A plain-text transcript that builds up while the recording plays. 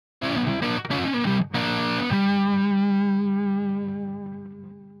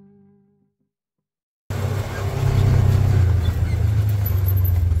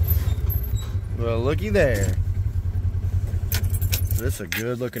Well, looky there. This is a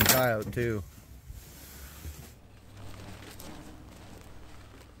good looking coyote too.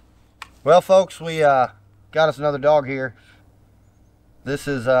 Well, folks, we got us another dog here. This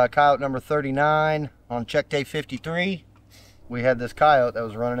is coyote number 39 on check day 53. We had this coyote that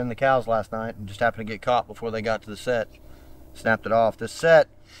was running in the cows last night and just happened to get caught before they got to the set. Snapped it off. This set,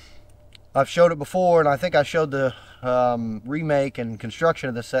 I've showed it before, and I think I showed the remake and construction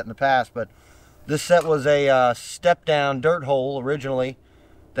of this set in the past, but this set was a step-down dirt hole originally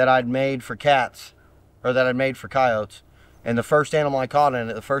that I'd made for cats, or that I'd made for coyotes. And the first animal I caught in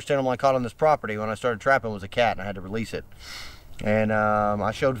it, the first animal I caught on this property when I started trapping was a cat, and I had to release it. And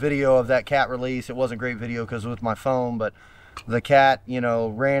I showed video of that cat release. It wasn't great video because it was with my phone, but the cat, you know,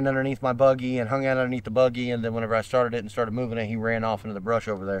 ran underneath my buggy and hung out underneath the buggy, and then whenever I started it and started moving it, he ran off into the brush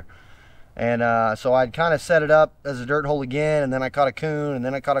over there. And so I'd kind of set it up as a dirt hole again, and then I caught a coon, and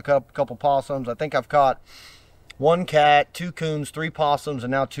then I caught a couple possums. I think I've caught 1 cat, 2 coons, 3 possums,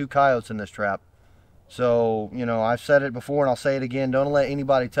 and now 2 coyotes in this trap. So, you know, I've said it before and I'll say it again. Don't let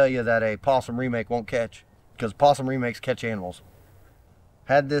anybody tell you that a possum remake won't catch, because possum remakes catch animals.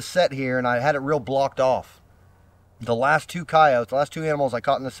 Had this set here, and I had it real blocked off. The last 2 coyotes, the last 2 animals I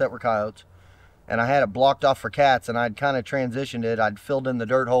caught in this set were coyotes, and I had it blocked off for cats, and I'd kind of transitioned it. I'd filled in the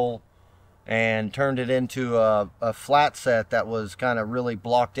dirt hole and turned it into a flat set that was kind of really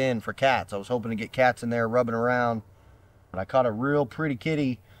blocked in for cats. I was hoping to get cats in there rubbing around. And I caught a real pretty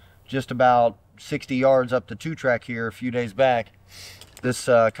kitty just about 60 yards up the 2-track here a few days back. This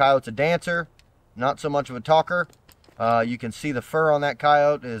coyote's a dancer, not so much of a talker. You can see the fur on that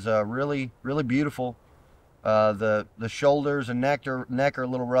coyote is really, really beautiful. The shoulders and neck are a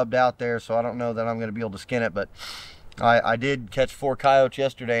little rubbed out there, so I don't know that I'm going to be able to skin it, but I did catch 4 coyotes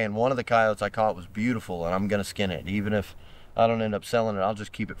yesterday, and one of the coyotes I caught was beautiful, and I'm going to skin it. Even if I don't end up selling it, I'll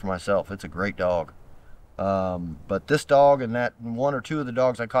just keep it for myself. It's a great dog. But this dog and that 1 or 2 of the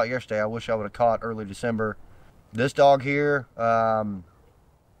dogs I caught yesterday, I wish I would have caught early December. This dog here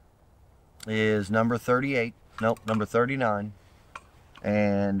is number 38. Nope, number 39.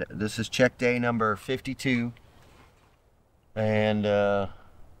 And this is check day number 52. And I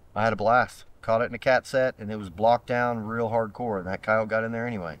had a blast. Caught it in a cat set, and it was blocked down real hardcore, and that coyote got in there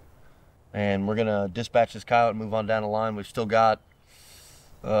anyway. And we're gonna dispatch this coyote and move on down the line. We've still got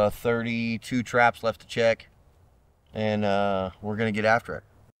 32 traps left to check, and we're gonna get after it.